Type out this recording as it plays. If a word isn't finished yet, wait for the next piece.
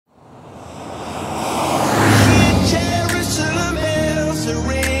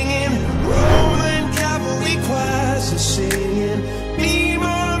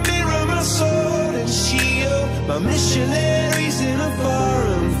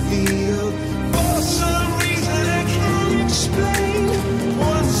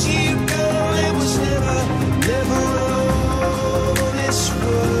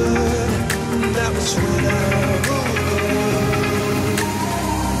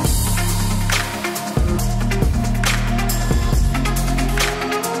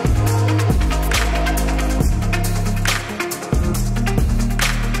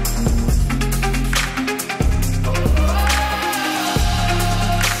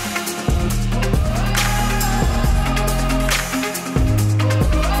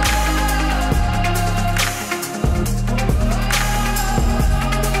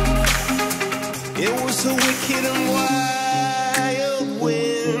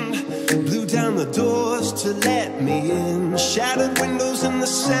the doors to let me in. Shattered windows and the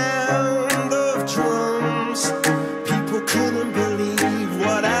sound of drums. People couldn't believe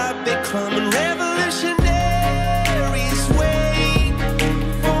what I'd become. And revolutionaries wait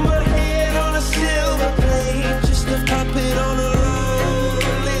for my head on a silver plate, just a puppet on a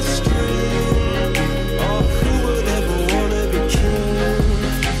lonely string. Oh, who would ever wanna be king?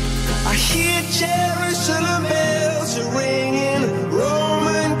 I hear Jerusalem bells are ringing,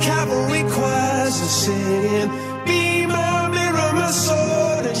 Roman cavalry choirs are singing. Be my mirror, my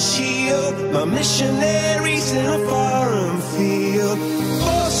sword and shield, my missionaries in a foreign field.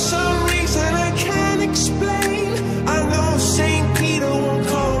 For some reason I can't explain, I know St. Peter won't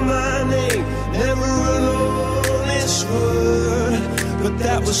call my name. Never an honest word, but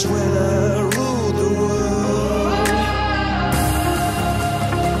that was when I